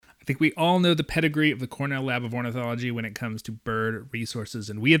think we all know the pedigree of the Cornell Lab of Ornithology when it comes to bird resources,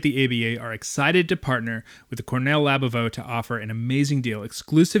 and we at the ABA are excited to partner with the Cornell Lab of O to offer an amazing deal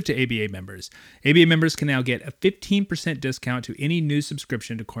exclusive to ABA members. ABA members can now get a 15% discount to any new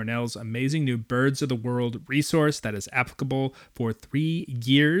subscription to Cornell's amazing new Birds of the World resource that is applicable for 3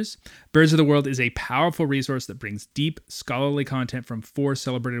 years. Birds of the World is a powerful resource that brings deep, scholarly content from 4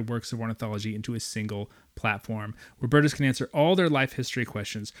 celebrated works of ornithology into a single platform where birders can answer all their life history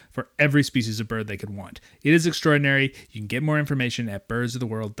questions for every species of bird they could want. It is extraordinary. You can get more information at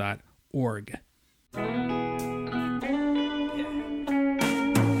birdsoftheworld.org.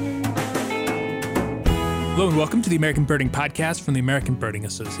 Hello and welcome to the American Birding Podcast from the American Birding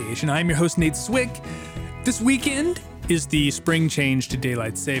Association. I'm your host, Nate Swick. This weekend is the spring change to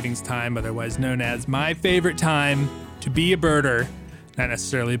daylight savings time, otherwise known as my favorite time to be a birder. Not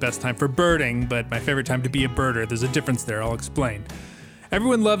necessarily the best time for birding, but my favorite time to be a birder. There's a difference there, I'll explain.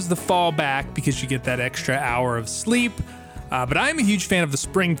 Everyone loves the fall back because you get that extra hour of sleep, but I'm a huge fan of the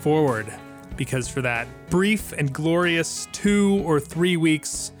spring forward because for that brief and glorious 2 or 3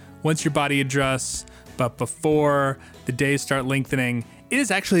 weeks, once your body adjusts, but before the days start lengthening, it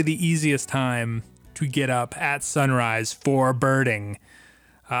is actually the easiest time to get up at sunrise for birding.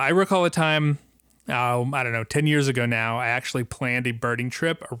 I recall a time, 10 years ago now, I actually planned a birding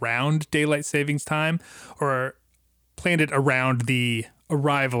trip around daylight savings time, or planned it around the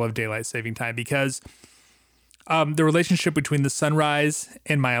arrival of daylight saving time, because the relationship between the sunrise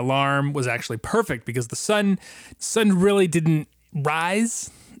and my alarm was actually perfect, because the sun really didn't rise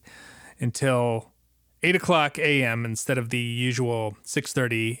until 8 o'clock a.m. instead of the usual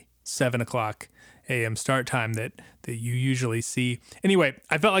 6:30, 7 o'clock a.m. start time that you usually see. Anyway,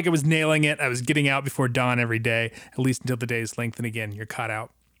 I felt like I was nailing it. I was getting out before dawn every day, at least until the days lengthen again. You're caught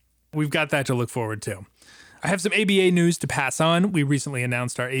out. We've got that to look forward to. I have some ABA news to pass on. We recently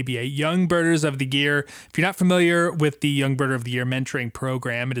announced our ABA Young Birders of the Year. If you're not familiar with the Young Birder of the Year mentoring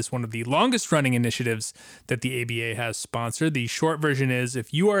program, it is one of the longest running initiatives that the ABA has sponsored. The short version is,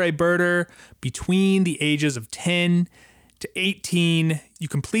 if you are a birder between the ages of 10 to 18, you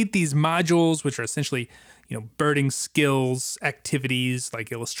complete these modules, which are essentially, birding skills, activities like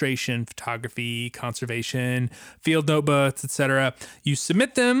illustration, photography, conservation, field notebooks, etc. You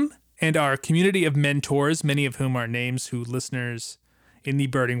submit them, and our community of mentors, many of whom are names who listeners in the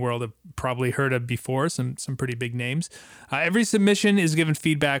birding world have probably heard of before, some pretty big names. Every submission is given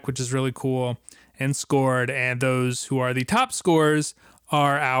feedback, which is really cool, and scored, and those who are the top scores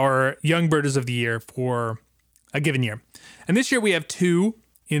are our Young Birders of the Year for a given year. And this year we have 2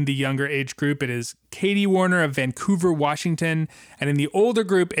 in the younger age group. It is Katie Warner of Vancouver, Washington. And in the older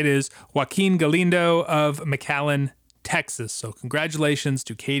group, it is Joaquin Galindo of McAllen, Texas. So congratulations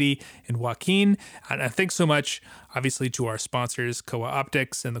to Katie and Joaquin. And thanks so much, obviously, to our sponsors, Koa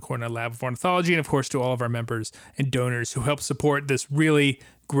Optics and the Cornell Lab of Ornithology, and of course to all of our members and donors who help support this really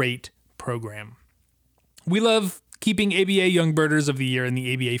great program. We love keeping ABA Young Birders of the Year in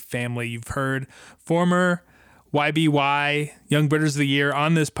the ABA family. You've heard former YBY Young Birders of the Year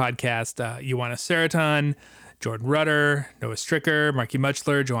on this podcast. Ioana Saraton, Jordan Rudder, Noah Stricker, Marky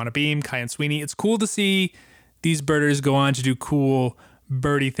Muchler, Joanna Beam, Kyan Sweeney. It's cool to see these birders go on to do cool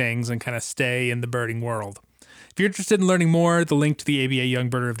birdie things and kind of stay in the birding world. If you're interested in learning more, the link to the ABA Young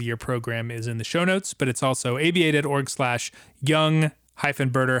Birder of the Year program is in the show notes, but it's also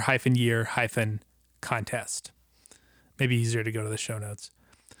aba.org/young-birder-year-contest. Maybe easier to go to the show notes.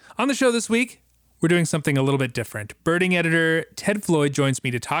 On the show this week, we're doing something a little bit different. Birding editor Ted Floyd joins me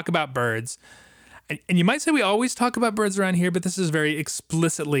to talk about birds. And you might say we always talk about birds around here, but this is very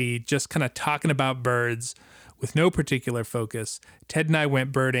explicitly just kind of talking about birds with no particular focus. Ted and I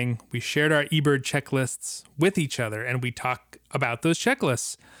went birding. We shared our eBird checklists with each other, and we talk about those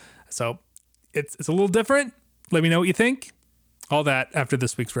checklists. So it's a little different. Let me know what you think. All that after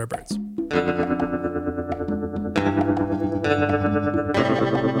this week's Rare Birds.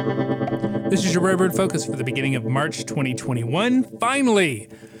 This is your Rare Bird Focus for the beginning of March 2021. Finally,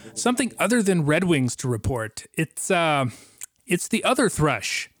 something other than Red Wings to report. It's the other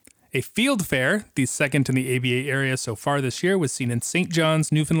thrush. A field fair, the second in the ABA area so far this year, was seen in St. John's,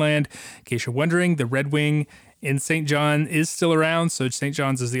 Newfoundland. In case you're wondering, the Red Wing in St. John is still around, so St.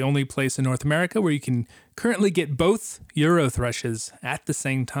 John's is the only place in North America where you can currently get both Euro thrushes at the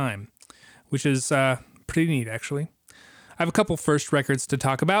same time, which is pretty neat, actually. I have a couple first records to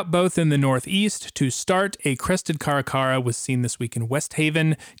talk about, both in the Northeast. To start, a crested caracara was seen this week in West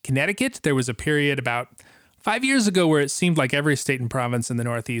Haven, Connecticut. There was a period about 5 years ago where it seemed like every state and province in the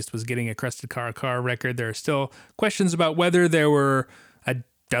Northeast was getting a crested caracara record. There are still questions about whether there were a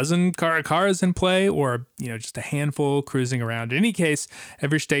dozen cars in play, or just a handful cruising around. In any case,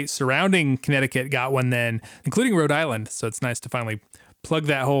 every state surrounding Connecticut got one then, including Rhode Island. So it's nice to finally plug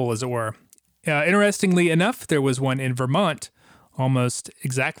that hole, as it were. Interestingly enough, there was one in Vermont almost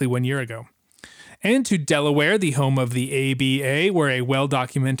exactly 1 year ago. And to Delaware, the home of the ABA, where a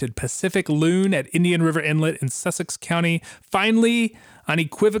well-documented Pacific loon at Indian River Inlet in Sussex County finally,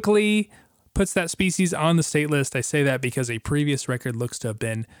 unequivocally, puts that species on the state list. I say that because a previous record looks to have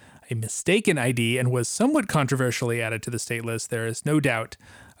been a mistaken ID and was somewhat controversially added to the state list. There is no doubt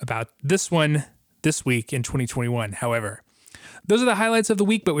about this one this week in 2021, however. Those are the highlights of the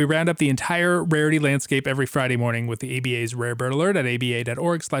week, but we round up the entire rarity landscape every Friday morning with the ABA's Rare Bird Alert at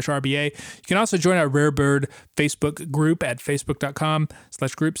aba.org/RBA. You can also join our Rare Bird Facebook group at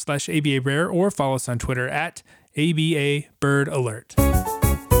facebook.com/group/ABA Rare, or follow us on Twitter at ABA Bird Alert.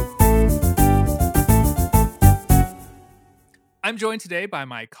 I'm joined today by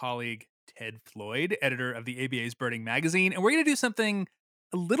my colleague, Ted Floyd, editor of the ABA's Birding Magazine, and we're going to do something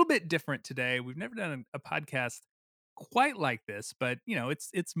a little bit different today. We've never done a podcast quite like this, but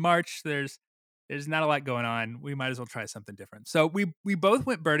it's March. There's not a lot going on. We might as well try something different. So we both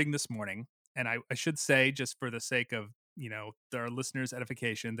went birding this morning, and I should say, just for the sake of our listeners'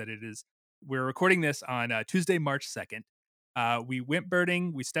 edification, that we're recording this on Tuesday, March 2nd. We went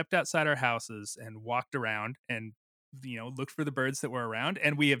birding. We stepped outside our houses and walked around and looked for the birds that were around,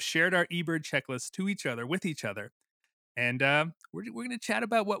 and we have shared our eBird checklist with each other. And we're going to chat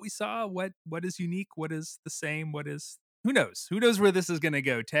about what we saw, what is unique, what is the same, who knows where this is going to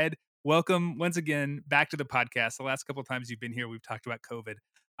go. Ted, welcome once again back to the podcast. The last couple of times you've been here, we've talked about COVID.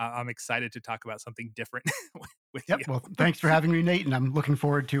 I'm excited to talk about something different with you. Well, thanks for having me, Nate, and I'm looking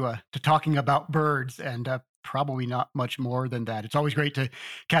forward to talking about birds, and probably not much more than that. It's always great to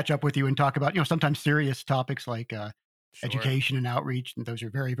catch up with you and talk about sometimes serious topics like education and outreach, and those are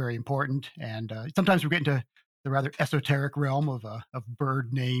very, very important. And sometimes we get into the rather esoteric realm of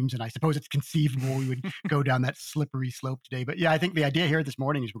bird names, and I suppose it's conceivable we would go down that slippery slope today. But yeah, I think the idea here this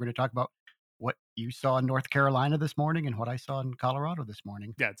morning is we're going to talk about what you saw in North Carolina this morning and what I saw in Colorado this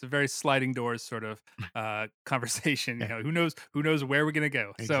morning. Yeah, it's a very sliding doors sort of conversation. Who knows where we're going to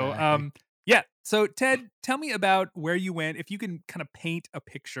go. Exactly. So Ted, tell me about where you went. If you can kind of paint a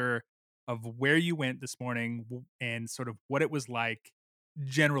picture of where you went this morning and sort of what it was like,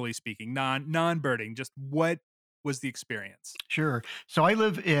 generally speaking, non-birding, just what was the experience? Sure. So I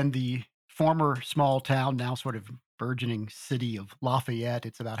live in the former small town, now sort of burgeoning city of Lafayette.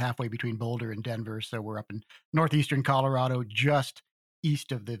 It's about halfway between Boulder and Denver. So we're up in northeastern Colorado, just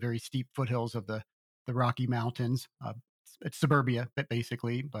east of the very steep foothills of the Rocky Mountains. It's suburbia,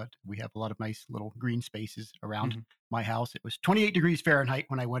 basically, but we have a lot of nice little green spaces around my house. It was 28 degrees Fahrenheit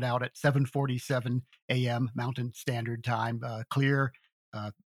when I went out at 7:47 a.m. Mountain Standard Time. Clear,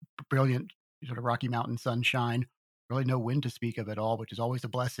 brilliant sort of Rocky Mountain sunshine. Really no wind to speak of at all, which is always a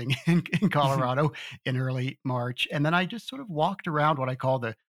blessing in Colorado in early March. And then I just sort of walked around what I call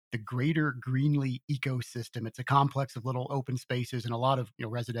the greater Greenlee ecosystem. It's a complex of little open spaces and a lot of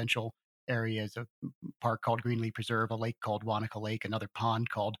residential areas, a park called Greenlee Preserve, a lake called Wanaka Lake, another pond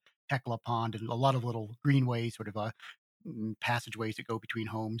called Hecla Pond, and a lot of little greenways, sort of passageways that go between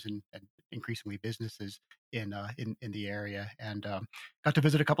homes and increasingly businesses in the area. And got to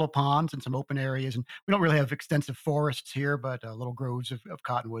visit a couple of ponds and some open areas. And we don't really have extensive forests here, but little groves of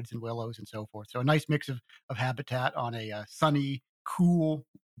cottonwoods and willows and so forth. So a nice mix of habitat on a sunny, cool,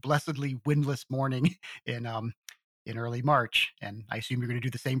 blessedly windless morning in early March. And I assume you're going to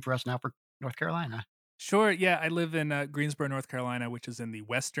do the same for us now for North Carolina. Sure. Yeah, I live in Greensboro, North Carolina, which is in the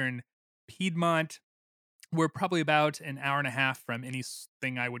western Piedmont. We're probably about an hour and a half from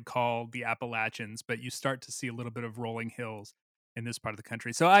anything I would call the Appalachians, but you start to see a little bit of rolling hills in this part of the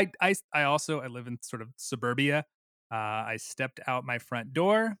country. So I live in sort of suburbia. I stepped out my front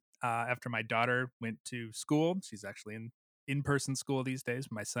door after my daughter went to school. She's actually in in-person school these days.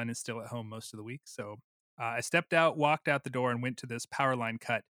 My son is still at home most of the week. So I stepped out, walked out the door, and went to this power line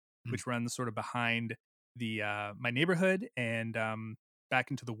cut, which runs sort of behind the my neighborhood and back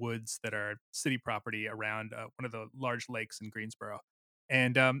into the woods that are city property around one of the large lakes in Greensboro.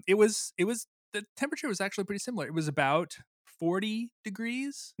 And it was the temperature was actually pretty similar. It was about 40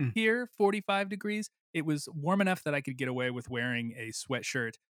 degrees here, 45 degrees. It was warm enough that I could get away with wearing a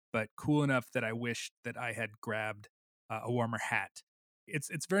sweatshirt, but cool enough that I wished that I had grabbed a warmer hat.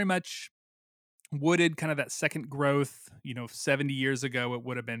 It's very much wooded, kind of that second growth. 70 years ago it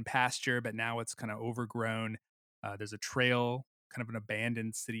would have been pasture, but now it's kind of overgrown. There's a trail, kind of an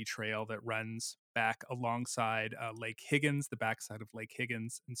abandoned city trail that runs back alongside Lake Higgins, the backside of Lake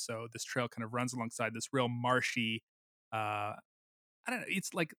Higgins. And so this trail kind of runs alongside this real marshy I don't know,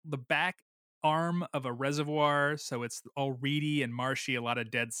 it's like the back arm of a reservoir, so it's all reedy and marshy, a lot of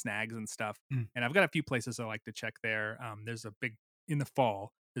dead snags and stuff. Mm. And I've got a few places I like to check there. There's a big in the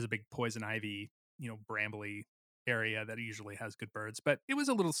fall. There's a big poison ivy, brambly area that usually has good birds. But it was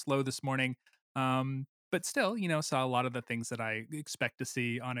a little slow this morning. But still, saw a lot of the things that I expect to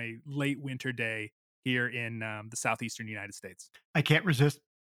see on a late winter day here in the southeastern United States. I can't resist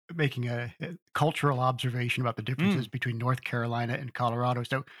making a cultural observation about the differences Mm. between North Carolina and Colorado.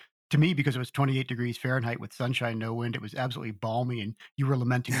 So, to me, because it was 28 degrees Fahrenheit with sunshine, no wind, it was absolutely balmy, and you were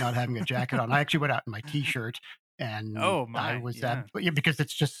lamenting not having a jacket on. I actually went out in my t-shirt, and Oh I my, was yeah. but yeah, because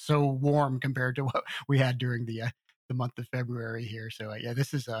it's just so warm compared to what we had during the month of February here. So, yeah,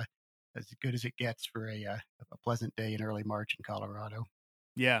 this is as good as it gets for a pleasant day in early March in Colorado.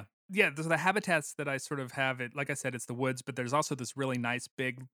 Yeah. Yeah, the habitats that I sort of have it like I said, it's the woods, but there's also this really nice,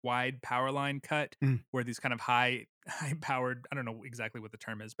 big, wide power line cut Mm. where these kind of high powered I don't know exactly what the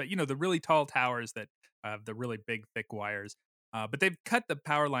term is, but, the really tall towers that have the really big, thick wires. But they've cut the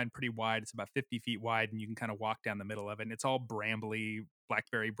power line pretty wide. It's about 50 feet wide, and you can kinda walk down the middle of it, and it's all brambly,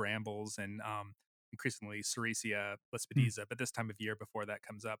 blackberry brambles and, increasingly Sericea Mm. lespedeza, but this time of year before that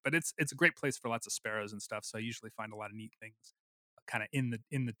comes up. But it's a great place for lots of sparrows and stuff, so I usually find a lot of neat things kinda in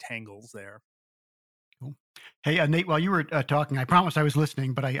the tangles there. Cool. Hey, Nate, while you were talking, I promise I was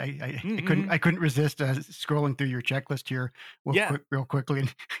listening, but I couldn't Mhm. I couldn't resist scrolling through your checklist here Yeah. real quickly.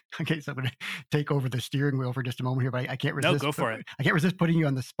 And okay, so I'm going to take over the steering wheel for just a moment here, but I can't No, resist. go for it. I can't resist putting you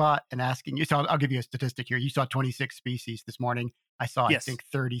on the spot and asking you. So I'll give you a statistic here. You saw 26 species this morning. I saw, I Yes. think,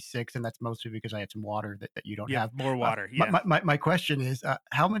 36, and that's mostly because I had some water that you don't You have have. more water, My, yeah. my, my my question is,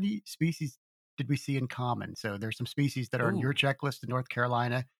 how many species did we see in common? So there's some species that are on your Ooh. checklist in North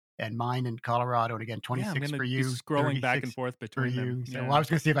Carolina and mine in Colorado. And again, Yeah, I'm 26 gonna for be you, scrolling back and 36 forth for between them. you. So, well, I Yeah. was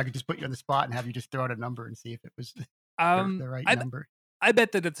going to see if I could just put you on the spot and have you just throw out a number and see if it was Um, the right I b number. I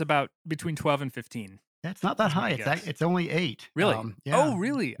bet that it's about between 12 and 15 That's not that is my high. guess. It's only 8. Really? Yeah, Oh,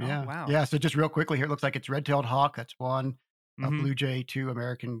 really? Oh, yeah, wow. yeah. So just real quickly here, it looks like it's red-tailed hawk. That's one. A Mhm. blue jay, two.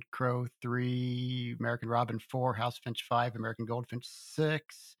 American crow, three. American robin, four. House finch, five. American goldfinch,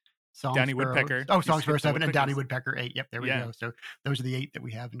 six. Song Downy sparrow. woodpecker. Oh, You song sparrow, skipped the seven, and downy woodpeckers. woodpecker, eight. Yep, there we Yeah. go. So those are the 8 that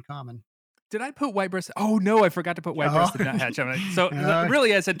we have in common. Did I put white-breasted oh, no, I forgot to put Oh, white-breasted nuthatch on it. So, uh,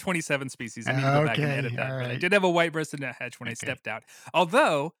 really, I said 27 species. I need to go back and okay, edit all that, but I right, did have a white-breasted nuthatch when I okay. stepped out.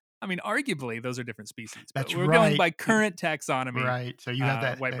 Although, I mean, arguably, those are different species, but That's we're going right. by current taxonomy, Right. So you have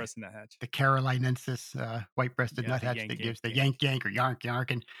that white-breasted nuthatch. the Carolinensis, white-breasted Yeah, the nuthatch that yank, yank, gives the yank. yank yank or yark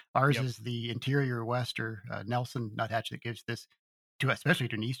yark, and ours Yep. is the interior west or Nelson nuthatch that gives this to especially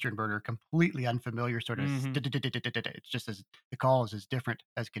to an eastern birder completely unfamiliar sort of Mhm. it's just as the call is as different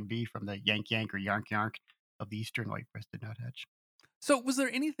as can be from the yank yank or yark yark of the eastern white-breasted nuthatch. So, was there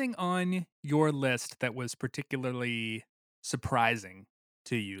anything on your list that was particularly surprising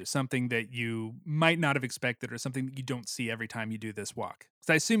to you? Something that you might not have expected or something that you don't see every time you do this walk? 'Cause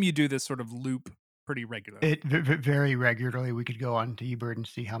I assume you do this sort of loop pretty regularly. Very regularly, we could go on to eBird and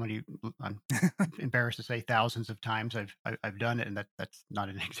see how many I'm embarrassed to say thousands of times I've done it, and that's not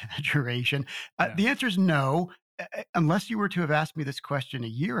an exaggeration. Yeah. The answer is no, unless you were to have asked me this question a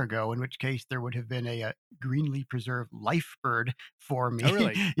year ago, in which case there would have been a greenly preserved life bird for Oh, me.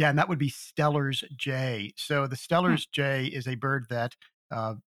 really? Yeah, and that would be Steller's jay. So the Hmm. Steller's jay is a bird that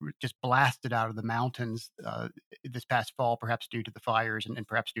just blasted out of the mountains this past fall, perhaps due to the fires and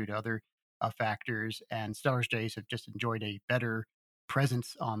perhaps due to other factors. And Stellar's jays have just enjoyed a better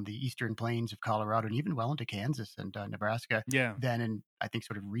presence on the eastern plains of Colorado and even well into Kansas and Nebraska Yeah. than in, I think,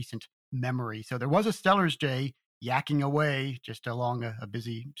 sort of recent memory. So there was a Stellar's jay yakking away just along a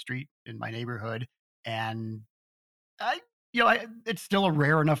busy street in my neighborhood. And I, it's still a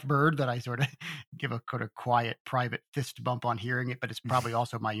rare enough bird that I sort of give a kind of quiet, private fist bump on hearing it. But it's probably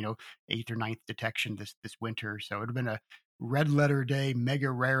also my, eighth or ninth detection this winter. So it would have been a red letter day mega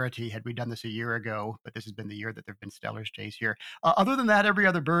rarity had we done this a year ago. But this has been the year that there've been Stellar's jays here. Other than that, every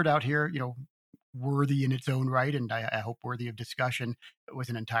other bird out here, worthy in its own right, and I hope worthy of discussion. It was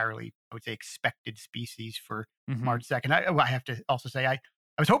an entirely, I would say, expected species for Mhm. March 2nd. I have to also say I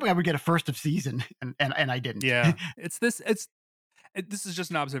was hoping I would get a first of season, and I didn't. Yeah. This is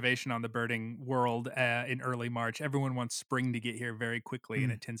just an observation on the birding world in early March. Everyone wants spring to get here very quickly,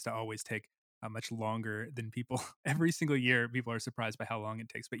 and Mm. it tends to always take much longer than people. Every single year, people are surprised by how long it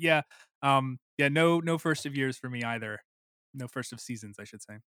takes. But yeah, yeah, no first of years for me either. No first of seasons, I should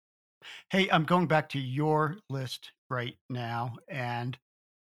say. Hey, I'm going back to your list right now, and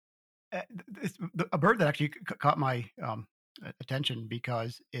a bird that actually caught my attention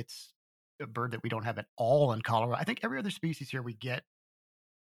because it's a bird that we don't have at all in Colorado. I think every other species here we get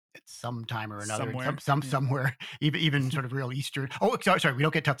at some time or another, and somewhere. Yeah, somewhere, even sort of real Eastern. Oh, sorry, we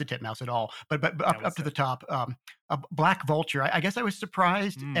don't get tufted titmouse at all, but yeah. up What's to the that? top, a black vulture. I guess I was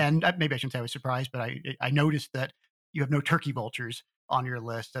surprised, Mm. and maybe I shouldn't say I was surprised, but I noticed that you have no turkey vultures on your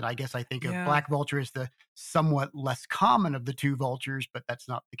list, and I guess I think of Yeah, black vulture as the somewhat less common of the two vultures, but that's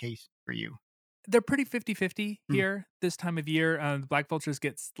not the case for you. they're pretty 50-50 Mm, here this time of year. The black vultures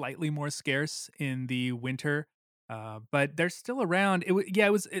get slightly more scarce in the winter, but they're still around.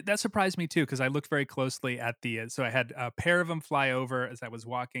 That surprised me too because I looked very closely at the. So I had a pair of them fly over as I was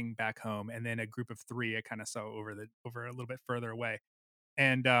walking back home, and then a group of three I kind of saw over a little bit further away.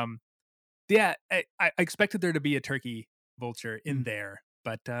 And yeah, I expected there to be a turkey vulture in mm, there,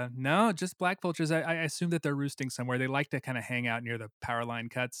 but, no, just black vultures. I assume that they're roosting somewhere. They like to kinda hang out near the power line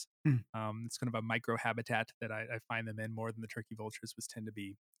cuts. mm. It's kind of a micro habitat that I find them in more than the turkey vultures, which tend to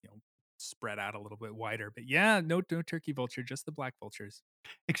be, spread out a little bit wider. But yeah, no turkey vulture, just the black vultures.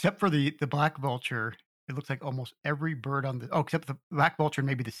 Except for the black vulture, it looks like almost every bird on the except the black vulture and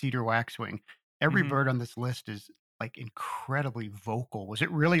maybe the cedar waxwing. Every Mhm. bird on this list is, like, incredibly vocal. Was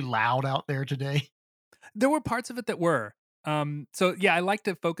it really loud out there today? There were parts of it that were. So yeah, I like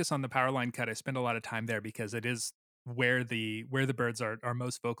to focus on the power line cut. I spend a lot of time there because it is where the birds are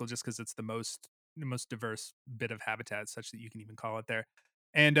most vocal, just because it's the most diverse bit of habitat, such that you can even call it there.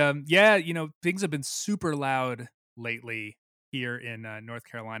 And yeah, things have been super loud lately here in North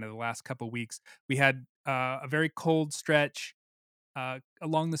Carolina. The last couple weeks, we had a very cold stretch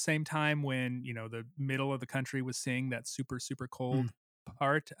along the same time when the middle of the country was seeing that super super Mm. cold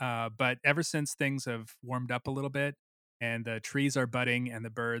part. But ever since things have warmed up a little bit and the trees are budding and the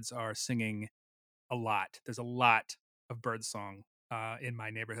birds are singing a lot, there's a lot of bird song in my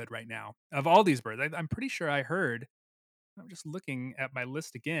neighborhood right now. Of all these birds, I'm pretty sure I heard. I'm just looking at my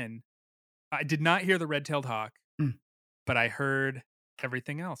list again. I did not hear the red-tailed hawk, Mm. but I heard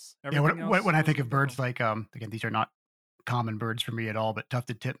everything else. Yeah, Everything else when I was think of birds vocal. like, again, these are not common birds for me at all, but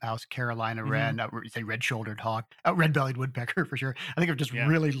tufted titmouse, Carolina Hmm. wren, say red-shouldered hawk, red-bellied woodpecker for sure. I think of just Yeah,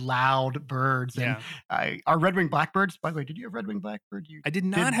 really loud birds, and yeah. our red-winged blackbirds, by the way, did you have red-winged blackbird? You I did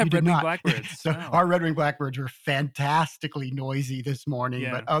not you have did red-winged not. blackbirds. So No. our red-winged blackbirds were fantastically noisy this morning,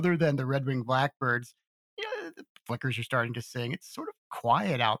 but Yeah. other than the red-winged blackbirds, yeah, the flickers are starting to sing. It's sort of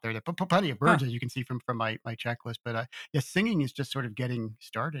quiet out there. There are plenty of birds, Huh. as you can see from my checklist, but, yeah, singing is just sort of getting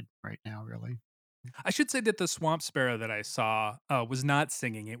started right now, really. I should say that the swamp sparrow that I saw, was not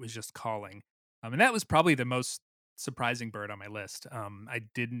singing, it was just calling. And that was probably the most surprising bird on my list. I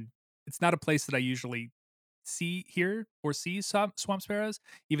didn't It's not a place that I usually see swamp sparrows,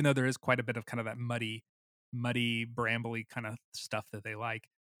 even though there is quite a bit of kind of that muddy, brambly kinda stuff that they like.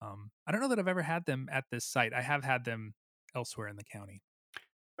 I don't know that I've ever had them at this site. I have had them elsewhere in the county.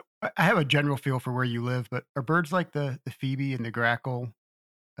 I have a general feel for where you live, but are birds like the phoebe and the grackle,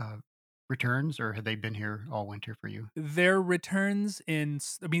 uh, returns, or have they been here all winter for you? Their returns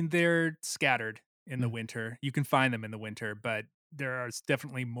I mean, they're scattered in the Mm. winter. You can find them in the winter, but there are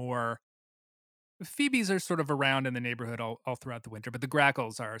definitely more. Phoebes are sort of around in the neighborhood all throughout the winter, but the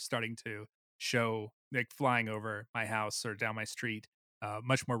grackles are starting to show, like flying over my house or down my street,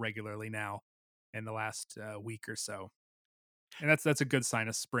 much more regularly now in the last week or so. And that's a good sign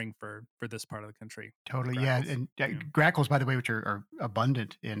of spring for this part of the country. The Totally, yeah, grackles. and, Yeah. grackles, by the way, which are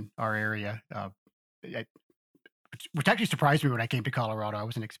abundant in our area, I which actually surprised me when I came to Colorado. I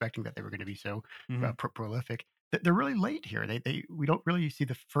wasn't expecting that they were gonna be so, Hmm. prolific. They're really late here. We don't really see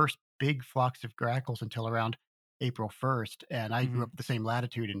the first big flocks of grackles until around April 1st, and I grew up Hmm. at the same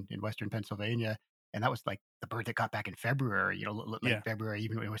latitude in Western Pennsylvania, and that was, like, the bird that got back in February, late Yeah. February,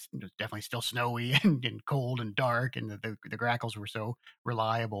 even when it was definitely still snowy and cold and dark, and the grackles were so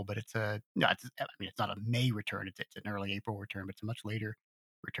reliable, but it's a no, it's I mean, it's not a May return, it's an early April return, but it's a much later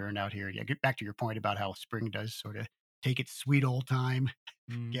return out here. Yeah, get back to your point about how spring does sort of take its sweet old time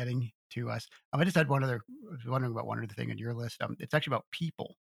Mm. getting to us. I just had one other. I was wondering about one other thing on your list. It's actually about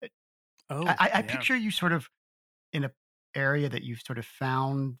people. Oh, I yeah. picture you sort of in a area that you've sort of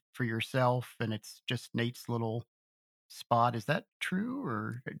found for yourself, and it's just Nate's little spot. Is that true,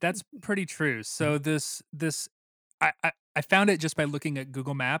 or That's pretty true. Mm, So this I found it just by looking at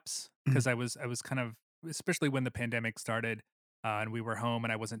Google Maps mm, because I was kind of, especially when the pandemic started, and we were home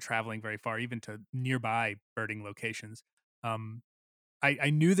and I wasn't traveling very far, even to nearby birding locations. Um, I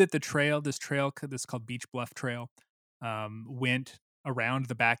knew that this trail that's called Beach Bluff Trail, went around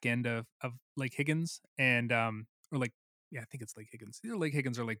the back end of Lake Higgins and or like yeah, I think it's Lake Higgins. Either Lake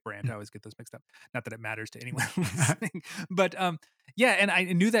Higgins or Lake Brant. I always get those mixed up. Not that it matters to anyone mm. listening, but yeah, and I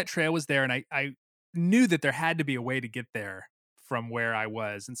knew that trail was there, and I knew that there had to be a way to get there from where I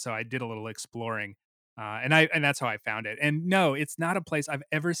was, and so I did a little exploring. And that's how I found it. And no, it's not a place I've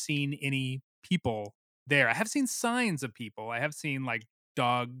ever seen any people there. I have seen signs of people. I have seen like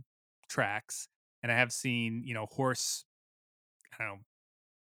dog tracks, and I have seen horse. I don't know,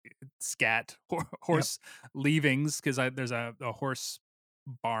 scat Yep. horse leavings because there's a horse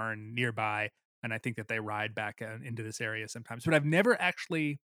barn nearby, and I think that they ride back into this area sometimes. But I've never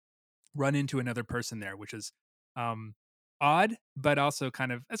actually run into another person there, which is um, odd, but also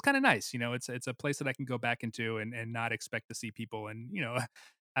it's kind of nice. It's a place that I can go back into and not expect to see people. And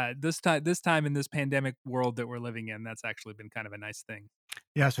this time in this pandemic world that we're living in, that's actually been kind of a nice thing.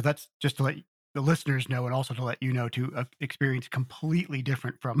 Yeah, so that's just to let the listeners know, and also to let you know, to experience completely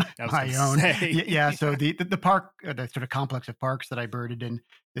different from I was going my to own. say, Yeah, so the park, the sort of complex of parks that I birded in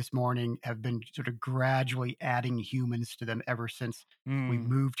this morning have been sort of gradually adding humans to them ever since we Mm,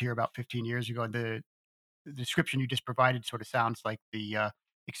 moved here about 15 years ago. The description you just provided sort of sounds like the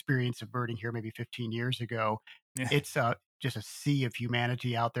experience of birding here maybe 15 years ago. yeah. It's just a sea of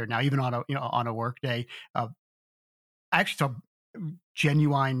humanity out there now, even on a on a work day. Uh, I actually saw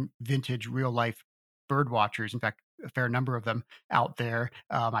genuine vintage real life bird watchers. In fact, a fair number of them out there.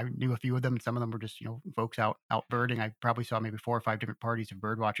 I knew a few of them, and some of them were just folks out birding. I probably saw maybe 4 or 5 different parties of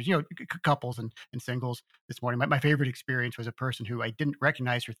bird watchers. Couples and singles this morning. My favorite experience was a person who I didn't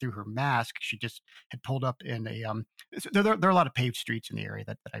recognize her through her mask. She just had pulled up in a there are a lot of paved streets in the area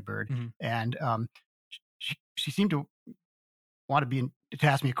that I bird, Mhm. and she seemed want to be to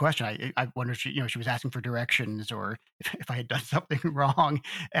ask me a question. I wonder if she was asking for directions or if I had done something wrong.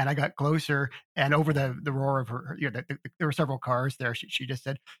 And I got closer, and over the roar of there were several cars there. She just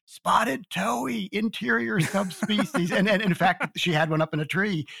said, "Spotted towhee, interior subspecies," and in fact, she had one up in a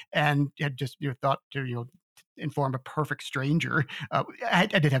tree and had just thought to inform a perfect stranger. I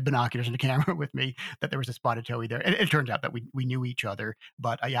did have binoculars and a camera with me that there was a spotted towhee there. And it turns out that we knew each other.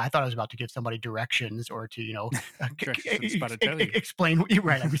 But yeah, I thought I was about to give somebody directions or to Directions to the spotted toady. explain.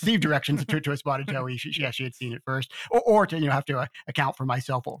 Right, I received directions to a spotted towhee. She had seen it first, or to have to account for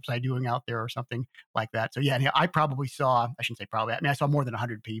myself. What was I doing out there, or something like that. So yeah, I probably saw. I shouldn't say probably. I mean, I saw more than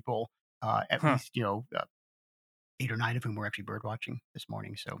 100 people. At Huh. least 8 or 9 of whom were actually bird watching this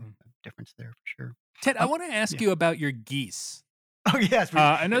morning. So Mm. a difference there for sure. Ted, I want to Yeah. ask you about your geese. Oh yes,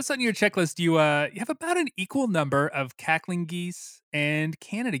 I noticed on your checklist you have about an equal number of cackling geese and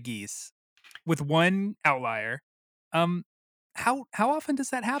Canada geese, with one outlier. Um, how often does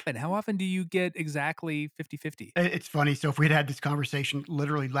that happen? How often do you get exactly 50-50? It's funny. So if we'd had this conversation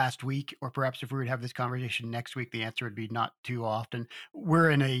literally last week, or perhaps if we would have this conversation next week, the answer would be not too often. We're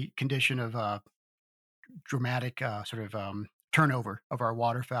in a condition of dramatic sort of turnover of our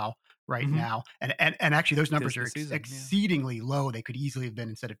waterfowl right Mhm. now, and actually those numbers Tis are the season, yeah. exceedingly low. They could easily have been,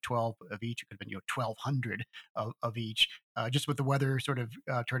 instead of 12 of each, it could have been 1,200 of each. Just with the weather sort of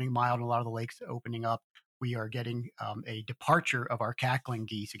turning mild and a lot of the lakes opening up, we are getting a departure of our cackling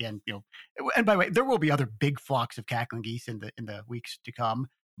geese again. And by the way, there will be other big flocks of cackling geese in the weeks to come,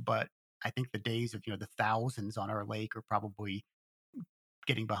 but I think the days of the thousands on our lake are probably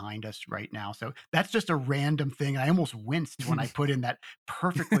getting behind us right now. So that's just a random thing. I almost winced when I put in that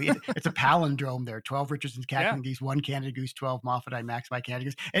perfectly. It's a palindrome there: 12 Richardson's Yeah. cackling geese, 1 Canada goose, 12 Moffat I Max my Canada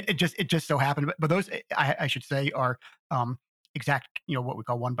goose. It just so happened. But those, I should say, are exact. What we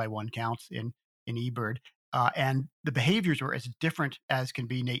call one by one counts in eBird. And the behaviors were as different as can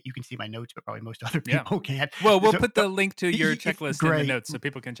be. Nate, you can see my notes, but probably most other Yeah. people can't. Well, we'll So, put the link to your checklist in the great, notes so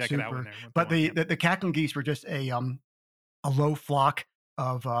people can check it out when super. they But want. the, Yep. the the cackling geese were just a low flock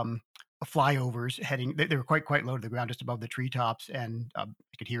of flyovers heading. They were quite low to the ground, just above the treetops, and I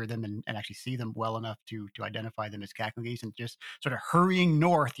could hear them and actually see them well enough to identify them as cackling geese, and just sort of hurrying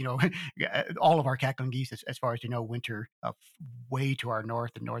north. All of our cackling geese, as far as winter way to our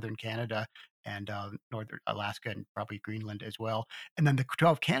north in northern Canada and northern Alaska and probably Greenland as well. And then the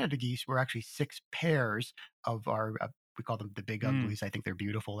 12 Canada geese were actually 6 pairs of our we call them the big Mm. uglies. I think they're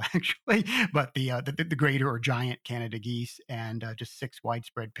beautiful, actually, but the greater or giant Canada geese, and just 6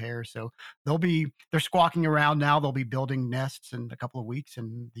 widespread pairs. So they're squawking around now. They'll be building nests in a couple of weeks,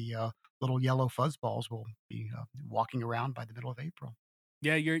 and the little yellow fuzzballs will be walking around by the middle of April.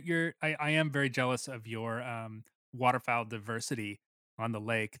 Yeah, I am very jealous of your waterfowl diversity on the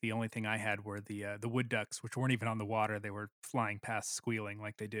lake. The only thing I had were the wood ducks, which weren't even on the water. They were flying past squealing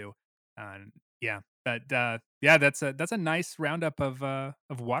like they do. Yeah, but yeah, that's a nice roundup of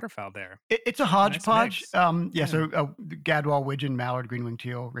waterfowl there. It's a Nice hodgepodge. mix. Yeah. Yeah. So Gadwall, widgeon, mallard, green-winged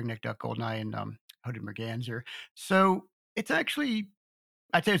teal, ringneck duck, goldeneye, and hooded merganser. So it's actually,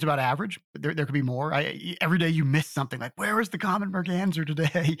 I'd say it's about average. But there could be more. Every day you miss something, like, where is the common merganser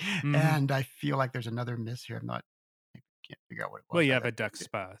today? Mhm. And I feel like there's another miss here. I'm not can't figure out what it Well, was. you have a duck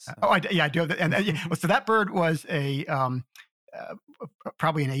spa. So. Yeah, I do. And yeah, so that bird was a uh,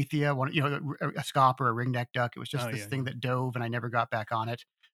 probably an Athia, one, a scaup or a ringneck duck. It was just Oh, this yeah. thing that dove, and I never got back on it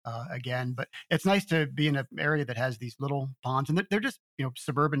again. But it's nice to be in an area that has these little ponds, and they're just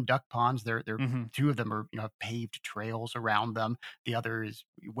suburban duck ponds. They're Hmm. two of them are have paved trails around them. The other is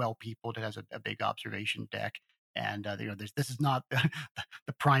well peopled. It has a big observation deck. And this is not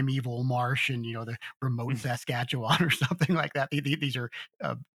the primeval marsh and the remote Saskatchewan or something like that. These are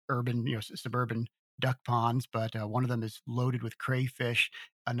urban, suburban duck ponds, but one of them is loaded with crayfish,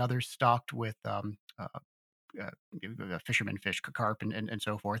 another stocked with fisherman fish, carp, and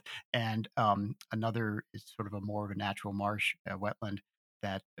so forth, and another is sort of a more of a natural marsh wetland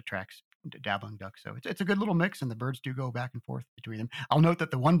that attracts dabbling ducks. So it's a good little mix, and the birds do go back and forth between them. I'll note that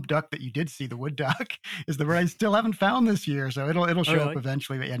the one duck that you did see, the wood duck, is the bird I still haven't found this year. So it'll Oh, show up really?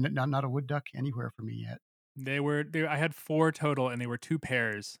 eventually, but yeah, not a wood duck anywhere for me yet. I had 4 total, and they were 2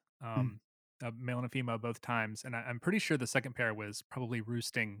 pairs, Mm. a male and a female both times, and I'm pretty sure the second pair was probably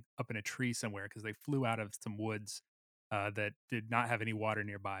roosting up in a tree somewhere because they flew out of some woods, that did not have any water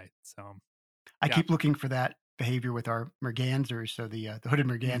nearby, so, I yeah. keep looking for that behavior with our mergansers. So the hooded Mhm.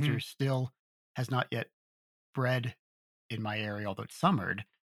 merganser still has not yet bred in my area, although it's summered.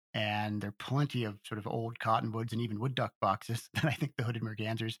 And there are plenty of sort of old cottonwoods and even wood duck boxes that I think the hooded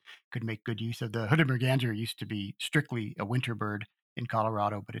mergansers could make good use of. The hooded merganser used to be strictly a winter bird in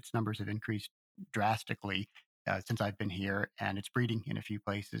Colorado, but its numbers have increased drastically since I've been here, and it's breeding in a few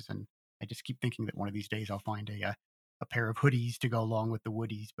places. And I just keep thinking that one of these days I'll find a pair of hoodies to go along with the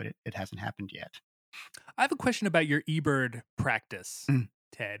woodies, but it hasn't happened yet. I have a question about your eBird practice, Mm.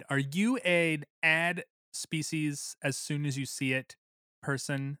 Ted. Are you an add species as soon as you see it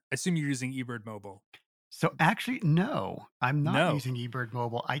person? I assume you're using eBird Mobile. So actually, no, I'm not No. using eBird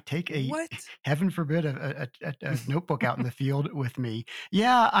Mobile. I take a What? heaven forbid a notebook out in the field with me.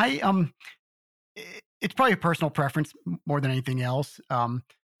 Yeah, it's probably a personal preference more than anything else.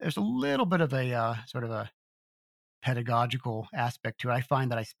 There's a little bit of a sort of a pedagogical aspect to it. I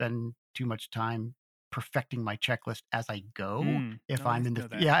find that I spend too much time perfecting my checklist as I go. If Oh, I I'm didn't in the know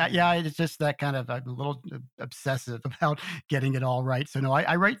that. yeah, Yeah. yeah, it's just that kind of I'm a little obsessive about getting it all right. So no,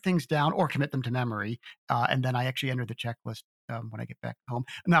 I write things down or commit them to memory, and then I actually enter the checklist when I get back home.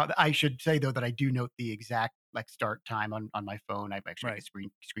 Now, I should say though that I do note the exact like start time on my phone. I can Right.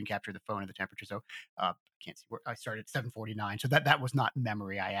 screen capture the phone and the temperature. So I can't see where I started at 7:49. So that was not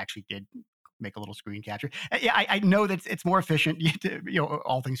memory. I actually did make a little screen capture. Yeah, I know that it's more efficient,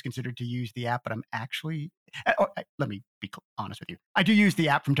 all things considered, to use the app. But I'm actually, let me be honest with you. I do use the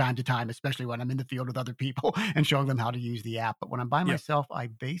app from time to time, especially when I'm in the field with other people and showing them how to use the app. But when I'm by Yep. myself, I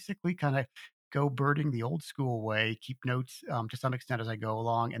basically kind of go birding the old school way, keep notes to some extent as I go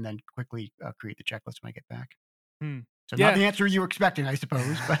along, and then quickly create the checklist when I get back. Hmm. So not Yeah. the answer you were expecting, I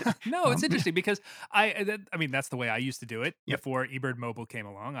suppose, but No, it's yeah, interesting because I mean, that's the way I used to do it yep, before eBird Mobile came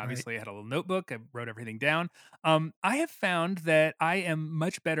along. right. Obviously, I had a little notebook. I wrote everything down. I have found that I am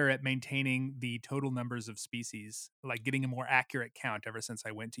much better at maintaining the total numbers of species, like getting a more accurate count ever since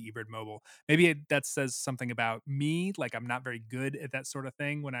I went to eBird Mobile. Maybe that says something about me, like I'm not very good at that sort of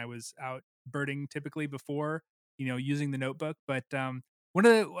thing when I was out birding typically before, using the notebook. But one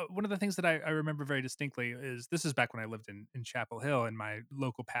of the things that I remember very distinctly is this is back when I lived in Chapel Hill, and my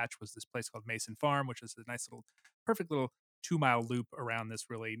local patch was this place called Mason Farm, which is a nice little, perfect little 2 mile loop around this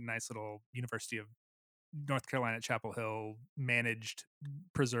really nice little University of North Carolina at Chapel Hill managed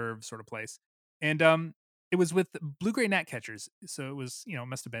preserve sort of place. And it was with blue gray gnatcatchers. So it was, it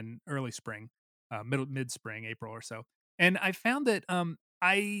must have been early spring, mid spring, April or so. And I found that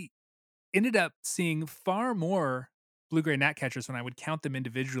I ended up seeing far more blue gray gnatcatchers when I would count them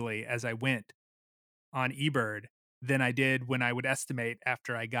individually as I went on eBird than I did when I would estimate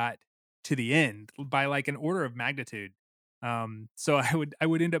after I got to the end by like an order of magnitude. So I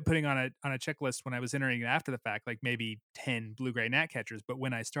would end up putting on a checklist when I was entering it after the fact, like maybe 10 blue gray gnatcatchers. But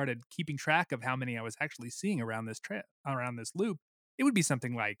when I started keeping track of how many I was actually seeing around this trip, around this loop, it would be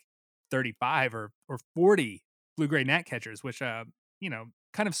something like 35 or 40 blue gray gnatcatchers, which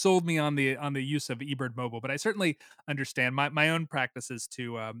kind of sold me on the use of eBird Mobile. But I certainly understand my own practice is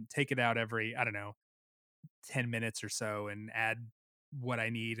to take it out every, I don't know, 10 minutes or so and add what I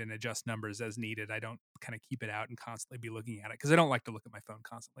need and adjust numbers as needed. I don't kind of keep it out and constantly be looking at it because I don't like to look at my phone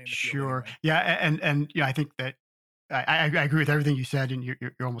constantly in the field Sure. anyway. Yeah, and I think that I agree with everything you said, and you're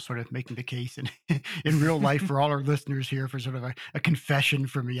almost sort of making the case in in real life for all our listeners here for sort of a confession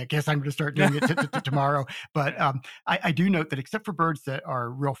for me. I guess I'm going to start doing it tomorrow. But Right. I do note that except for birds that are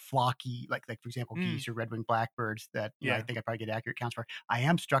real flocky, like for example Mm, geese or red-winged blackbirds, that I yeah. think I probably get accurate counts for. I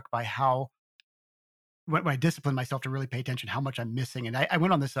am struck by how when I discipline myself to really pay attention how much I'm missing. And I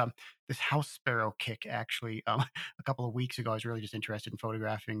went on this house sparrow kick actually a couple of weeks ago. I was really just interested in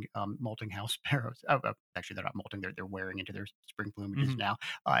photographing molting house sparrows. Actually, they're not molting; they're wearing into their spring plumages Mhm. now,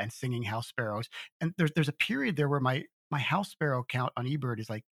 and singing house sparrows. And there's a period there where my house sparrow count on eBird is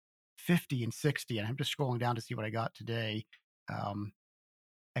like 50 and 60, and I'm just scrolling down to see what I got today. Um,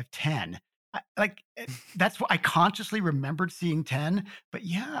 I have 10. That's what I consciously remembered seeing 10, but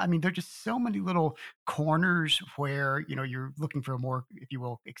yeah, I mean, there are just so many little corners where, you're looking for a more, if you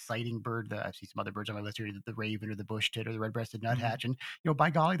will, exciting bird. I see some other birds on my list here, the raven or the bush tit or the red-breasted Mhm. nuthatch. And, by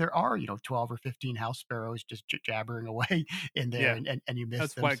golly, there are, 12 or 15 house sparrows just jabbering away in there, Yeah. and you miss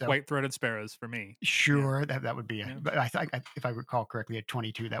That's them. white So white-throated sparrows for me. Yeah. sure, that would be Yeah. but I think, if I recall correctly, at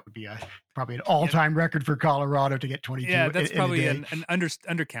 22, that would be probably an Yeah. all-time record for Colorado to get Yeah, 22 that's in a probably day. an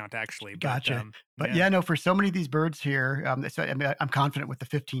undercount actually, but, Gotcha. But yeah. yeah, no, for so many of these birds here, so I mean, I'm confident with the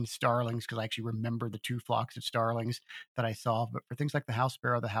 15 starlings because I actually remember the two flocks of starlings that I saw. But for things like the house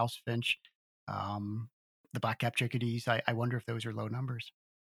sparrow, the house finch, um, the black-capped chickadees, I wonder if those are low numbers.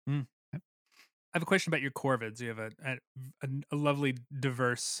 Mm. Yep. I have a question about your corvids. You have a lovely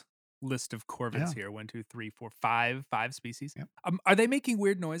diverse list of corvids Yeah. here. One, two, three, four, five species. Yep. Are they making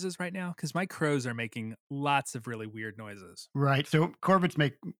weird noises right now? Because my crows are making lots of really weird noises. Right. So corvids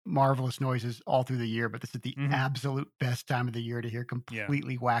make marvelous noises all through the year, but this is the Hmm. absolute best time of the year to hear Yeah.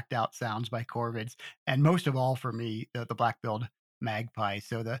 completely whacked out sounds by corvids. And most of all for me, the black-billed magpie.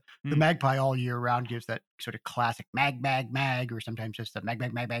 So the Mm. magpie all year round gives that sort of classic mag mag mag, or sometimes just a mag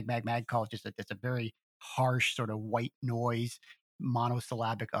mag mag mag mag mag call. It's a very harsh sort of white noise,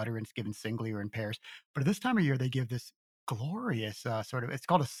 monosyllabic utterance given singly or in pairs. But at this time of year, they give this glorious sort of, it's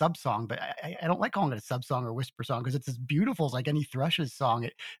called a sub song, but I don't like calling it a sub song or whisper song because it's as beautiful as like any thrush's song.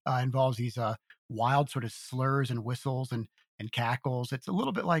 It involves these wild sort of slurs and whistles and cackles. It's a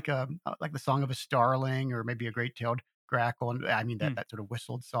little bit like the song of a starling or maybe a great-tailed grackle, and I mean that Mm. that sort of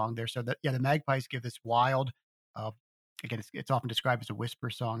whistled song there. So that, yeah, the magpies give this wild, uh, again, it's often described as a whisper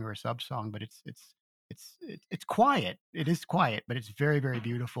song or a sub song, but it's quiet. It is quiet, but it's very, very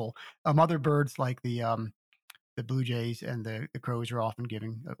beautiful. Other birds like the blue jays and the crows are often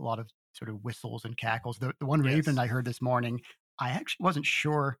giving a lot of sort of whistles and cackles. The one raven Yes. I heard this morning, I actually wasn't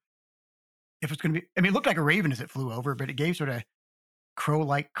sure if it's going to be. I mean, it looked like a raven as it flew over, but it gave sort of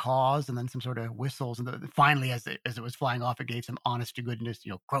crow-like caws and then some sort of whistles. And finally, as it was flying off, it gave some honest to goodness,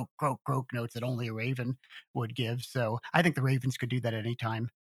 croak, croak, croak notes that only a raven would give. So I think the ravens could do that at any time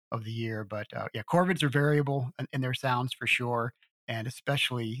of the year. But yeah, corvids are variable in their sounds for sure, and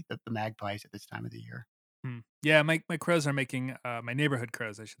especially the magpies at this time of the year. Hmm. Yeah, my crows are making my neighborhood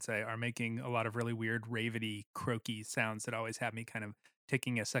crows, I should say, are making a lot of really weird ravety, croaky sounds that always have me kind of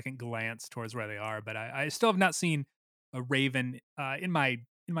taking a second glance towards where they are. But I still have not seen a raven in my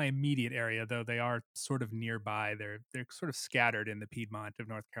immediate area, though they are sort of nearby. They're sort of scattered in the Piedmont of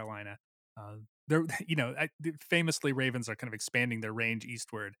North Carolina. They're famously ravens are kind of expanding their range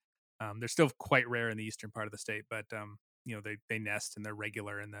eastward. They're still quite rare in the eastern part of the state, but they nest and they're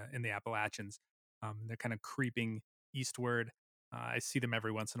regular in the Appalachians. They're kind of creeping eastward. I see them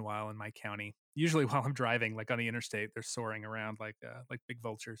every once in a while in my county. Usually while I'm driving, like on the interstate, they're soaring around like big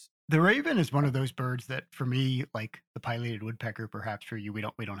vultures. The raven is one of those birds that for me, like the pileated woodpecker, perhaps for you, we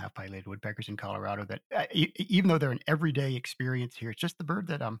don't have pileated woodpeckers in Colorado that even though they're an everyday experience here, it's just the bird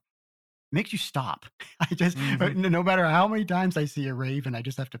that makes you stop. I just Hmm. no matter how many times I see a raven, I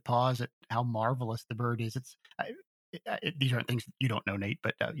just have to pause at how marvelous the bird is. These aren't things you don't know, Nate,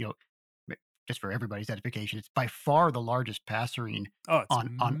 but just for everybody's edification, it's by far the largest passerine Oh, it's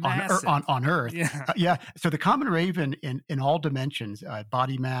on massive. on Earth. Yeah. Yeah. So the common raven in all dimensions,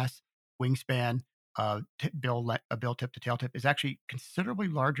 body mass, wingspan, bill tip to tail tip, is actually considerably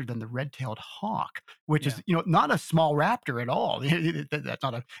larger than the red-tailed hawk, which Yeah. is not a small raptor at all. That's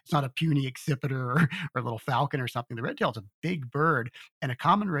not a it's not a puny accipiter or a little falcon or something. The red-tailed is a big bird, and a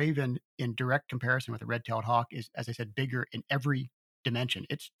common raven in direct comparison with a red-tailed hawk is, as I said, bigger in every dimension.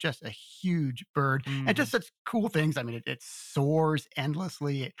 It's just a huge bird and Hmm. just such cool things. I mean, it soars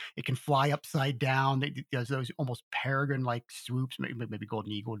endlessly. It can fly upside down. It does those almost peregrine like swoops. Maybe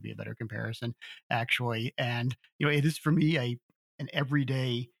golden eagle would be a better comparison, actually. And it is for me an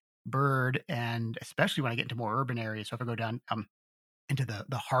everyday bird, and especially when I get into more urban areas. So if I go down into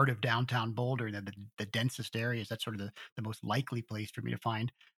the heart of downtown Boulder, the densest areas, that's sort of the most likely place for me to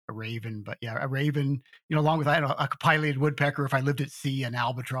find a raven. But yeah, a raven, along with, I don't know, a pileated woodpecker, if I lived at sea, an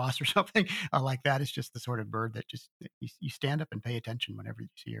albatross or something like that, is just the sort of bird that just that you stand up and pay attention whenever you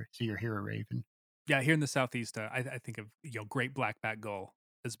see or hear a raven. Yeah. Here in the southeast, I think of great blackback gull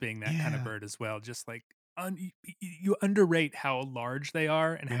as being that kind of Yeah, bird as well. Just like you underrate how large they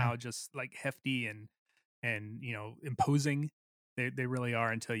are and yeah. how just like hefty and and imposing. They really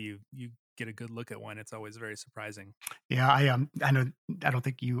are until you get a good look at one. It's always very surprising. Yeah, I know. I don't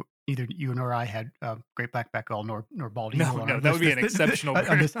think neither you nor I had great black gull nor bald No, eagle on no, our that would list. be an exceptional On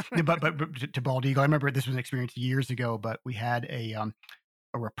bird. this, but to bald eagle, I remember this was an experience years ago. But we had a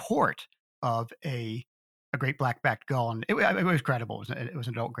report of a great black-backed gull, and it was credible. It was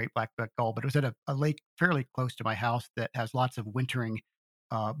an adult great black-backed gull, but it was at a lake fairly close to my house that has lots of wintering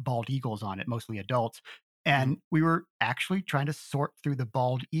bald eagles on it, mostly adults. Mhm. And we were actually trying to sort through the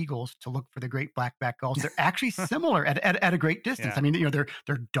bald eagles to look for the great black-backed gulls. They're actually similar at a great distance. I Yeah, mean,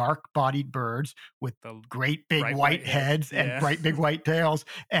 they're dark-bodied birds with the great big bright white white head. heads and Yeah. bright big white tails.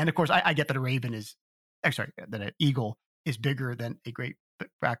 And of course, I get that a raven is, sorry, that an eagle is bigger than a great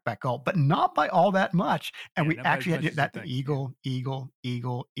backpack gull, but not by all that much. And Yeah, we not by as actually much had as you that think. Yeah.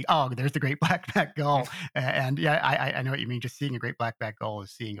 eagle. Oh, there's the great blackback gull. And yeah, I know what you mean. Just seeing a great blackback gull is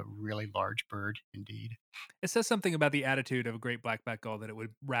seeing a really large bird indeed. It says something about the attitude of a great black-backed gull that it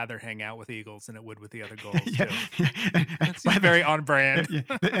would rather hang out with eagles than it would with the other gulls Yeah, too. yeah. That seems By the very on brand.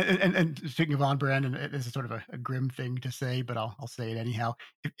 yeah, and speaking of on brand, and this is sort of a grim thing to say, but I'll say it anyhow.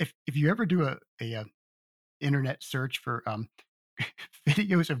 If you ever do a internet search for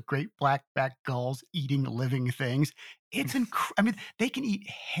videos of great black-backed gulls eating living things. I mean, they can eat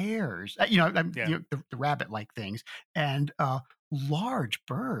hares, Yeah. the rabbit-like things, and large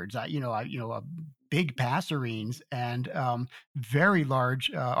birds. Big passerines and very large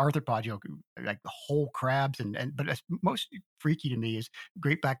arthropods. Like the whole crabs, and but it's most freaky to me is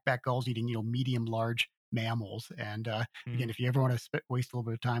great black-backed gulls eating medium large mammals. And again, Mm. if you ever want to waste a little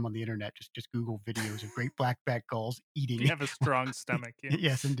bit of time on the internet, just Google videos of great black-backed gulls If you eating. have a strong stomach, yeah.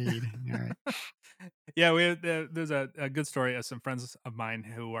 Yes, indeed. All right. Yeah, there's a good story of some friends of mine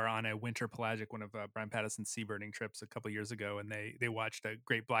who were on a winter pelagic, one of Brian Pattison's seabirding trips a couple years ago, and they watched a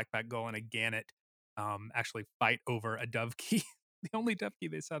great black-backed gull and a gannet actually fight over a dovekie. The only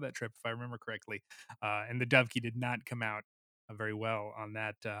dovekie they saw that trip, if I remember correctly, and the dovekie did not come out very well on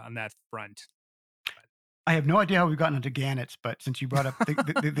that front. But I have no idea how we've gotten into gannets, but since you brought up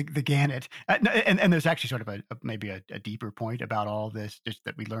the gannet, and there's actually sort of maybe a deeper point about all this, just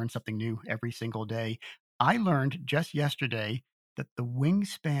that we learn something new every single day. I learned just yesterday that the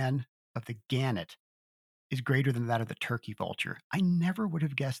wingspan of the gannet is greater than that of the turkey vulture. I never would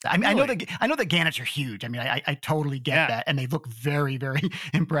have guessed that. I mean, really, I know that gannets are huge. I mean, I totally get yeah, that, and they look very, very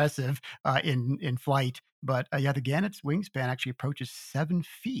impressive in flight. But yeah, the gannet's wingspan actually approaches 7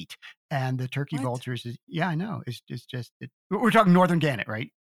 feet, and the turkey what? vultures is, yeah, I know, is just we're talking northern gannet,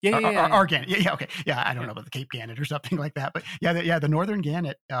 right? Yeah, yeah, yeah, yeah, Our gannet, yeah, okay, yeah. I don't yeah. know about the Cape gannet or something like that, but yeah, the northern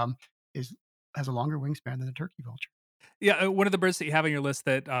gannet is has a longer wingspan than the turkey vulture. Yeah, one of the birds that you have on your list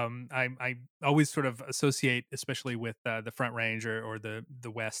that I always sort of associate, especially with the Front Range or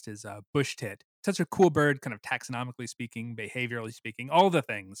the West, is bush tit. Such a cool bird, kind of taxonomically speaking, behaviorally speaking, all the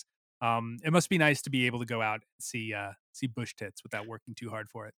things. It must be nice to be able to go out and see bush tits without working too hard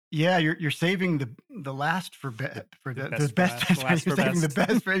for it. Yeah, you're saving the last for The the best for best. last, the last You're for saving the best.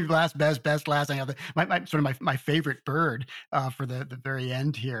 best for last, best last. I have my sort of my favorite bird for the very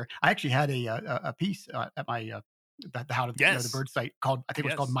end here. I actually had a piece at my the how to the Yes, bird site called, I think it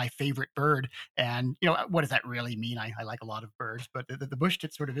was called yes. My Favorite Bird. And what does that really mean? I like a lot of birds, but the bush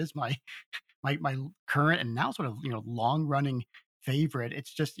tit sort of is my current and now sort of long running favorite.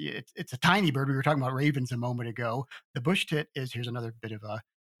 It's just it's a tiny bird. We were talking about ravens a moment ago. The bush tit is, here's another bit of a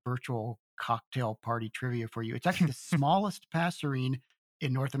virtual cocktail party trivia for you. It's actually the smallest passerine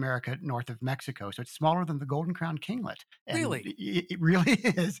in North America, north of Mexico. So it's smaller than the golden crown kinglet, and Really? it really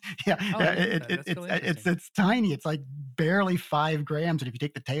is. Yeah, Oh, I yeah, didn't know that. That's really interesting. it's tiny. It's like barely 5 grams, and if you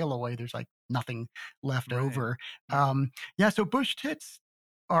take the tail away, there's like nothing left Right. over. Right. Yeah, so bush tits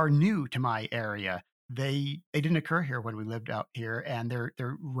are new to my area. They didn't occur here when we lived out here, and they're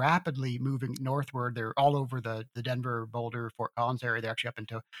rapidly moving northward. They're all over the Denver, Boulder, Fort Collins area. They're actually up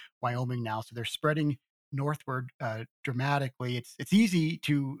into Wyoming now, so they're spreading northward dramatically. It's easy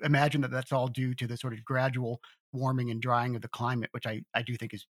to imagine that that's all due to the sort of gradual warming and drying of the climate, which I do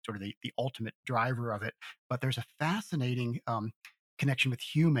think is sort of the ultimate driver of it. But there's a fascinating connection with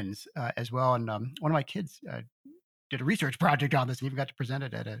humans as well. And one of my kids did a research project on this and even got to present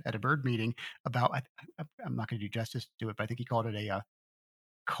it at a bird meeting about, I'm not going to do justice to it, but I think he called it a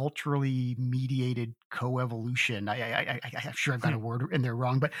culturally mediated coevolution. I'm sure I've got Hmm. a word in there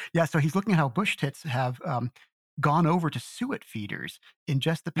wrong, but yeah. So he's looking at how bush tits have gone over to suet feeders in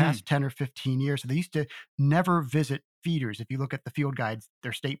just the Mm. past 10 or 15 years. So they used to never visit feeders. If you look at the field guides,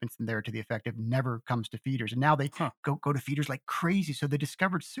 their statements in there to the effect of never comes to feeders. And now they Huh. go to feeders like crazy. So they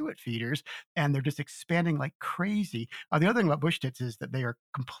discovered suet feeders and they're just expanding like crazy. The other thing about bush tits is that they are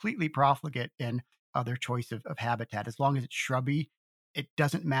completely profligate in their choice of habitat. As long as it's shrubby, it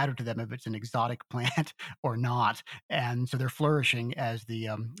doesn't matter to them if it's an exotic plant or not. And so they're flourishing as the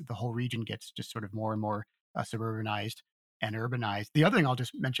whole region gets just sort of more and more suburbanized and urbanized. The other thing I'll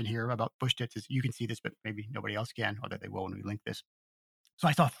just mention here about bush tits is you can see this, but maybe nobody else can, although they will when we link this. So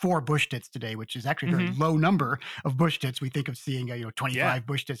I saw 4 bush tits today, which is actually a very low number of bush tits. We think of seeing 25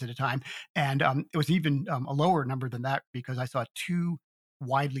 bush tits at a time, and it was even a lower number than that because I saw 2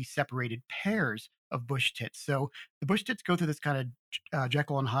 widely separated pairs of bush tits. So the bush tits go through this kind of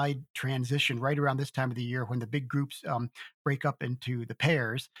Jekyll and Hyde transition right around this time of the year when the big groups break up into the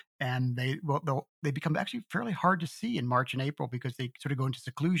pairs, and they become actually fairly hard to see in March and April because they sort of go into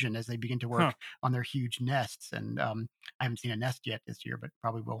seclusion as they begin to work on their huge nests. And I haven't seen a nest yet this year, but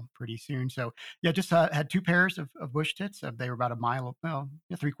probably will pretty soon. So yeah, just had 2 pairs of bush tits. They were about a mile,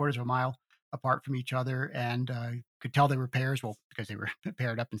 3/4 of a mile apart from each other, and could tell they were pairs. Well, because they were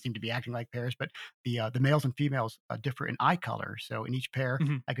paired up and seemed to be acting like pairs. But the males and females differ in eye color. So in each pair,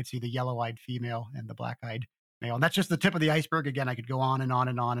 I could see the yellow-eyed female and the black-eyed male. And that's just the tip of the iceberg. Again, I could go on and on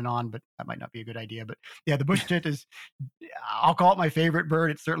and on and on, but that might not be a good idea. But yeah, the bush tit is, I'll call it my favorite bird.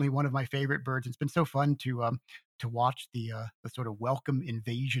 It's certainly one of my favorite birds. It's been so fun to watch the sort of welcome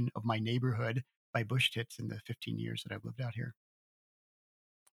invasion of my neighborhood by bush tits in the 15 years that I've lived out here.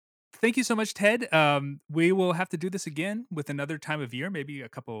 Thank you so much, Ted. We will have to do this again with another time of year, maybe a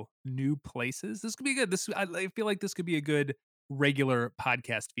couple new places. This could be good. I feel like this could be a good regular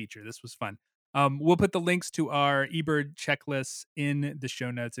podcast feature. This was fun. We'll put the links to our eBird checklists in the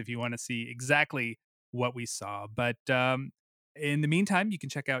show notes if you want to see exactly what we saw. But in the meantime, you can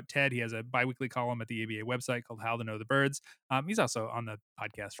check out Ted. He has a biweekly column at the ABA website called How to Know the Birds. He's also on the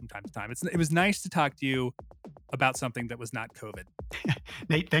podcast from time to time. It was nice to talk to you about something that was not COVID.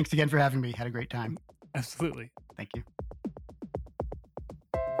 Nate, thanks again for having me. Had a great time. Absolutely. Thank you.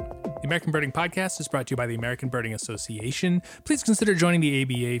 The American Birding Podcast is brought to you by the American Birding Association. Please consider joining the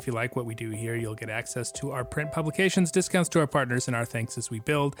ABA if you like what we do here. You'll get access to our print publications, discounts to our partners, and our thanks as we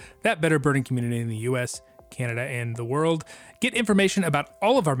build that better birding community in the U.S., Canada, and the world. Get information about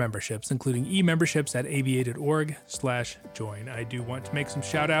all of our memberships, including e-memberships at aba.org/join. I do want to make some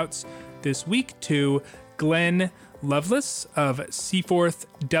shout outs this week to Glenn Lovelace of Seaforth,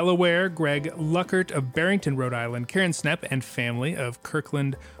 Delaware, Greg Luckert of Barrington, Rhode Island, Karen Snepp and family of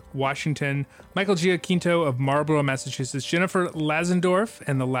Kirkland, Washington, Michael Giaquinto of Marlborough, Massachusetts, Jennifer Lazendorf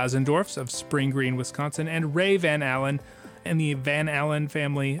and the Lazendorfs of Spring Green, Wisconsin, and Ray Van Allen and the Van Allen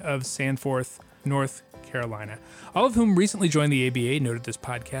family of Sandforth, North Carolina, all of whom recently joined the ABA, noted this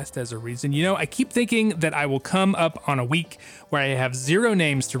podcast as a reason. I keep thinking that I will come up on a week where I have 0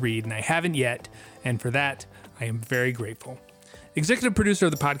 names to read, and I haven't yet, and for that, I am very grateful. Executive producer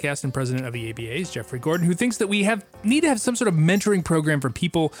of the podcast and president of the ABA is Jeffrey Gordon, who thinks that we need to have some sort of mentoring program for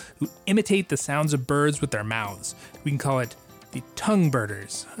people who imitate the sounds of birds with their mouths. We can call it the Tongue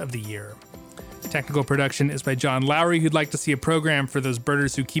Birders of the Year. Technical production is by John Lowry, who'd like to see a program for those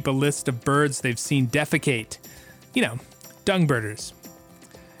birders who keep a list of birds they've seen defecate. Dung birders.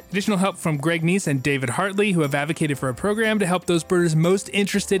 Additional help from Greg Neese and David Hartley, who have advocated for a program to help those birders most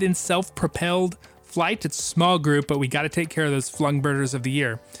interested in self-propelled flight. It's a small group, but we got to take care of those flung birders of the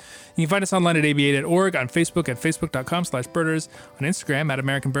year. You can find us online at aba.org, on Facebook at facebook.com/birders, on Instagram at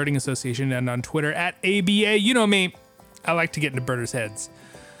American Birding Association, and on Twitter at ABA. You know me, I like to get into birders' heads.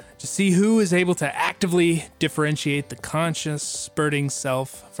 To see who is able to actively differentiate the conscious birding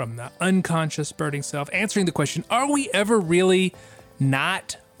self from the unconscious birding self, answering the question, are we ever really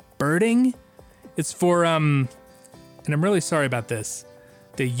not birding? It's for, and I'm really sorry about this,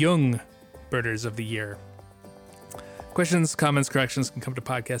 the young birders of the year. Questions, comments, corrections can come to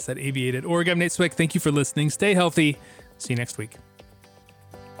podcast at aba.org. I'm Nate Swick. Thank you for listening. Stay healthy. See you next week.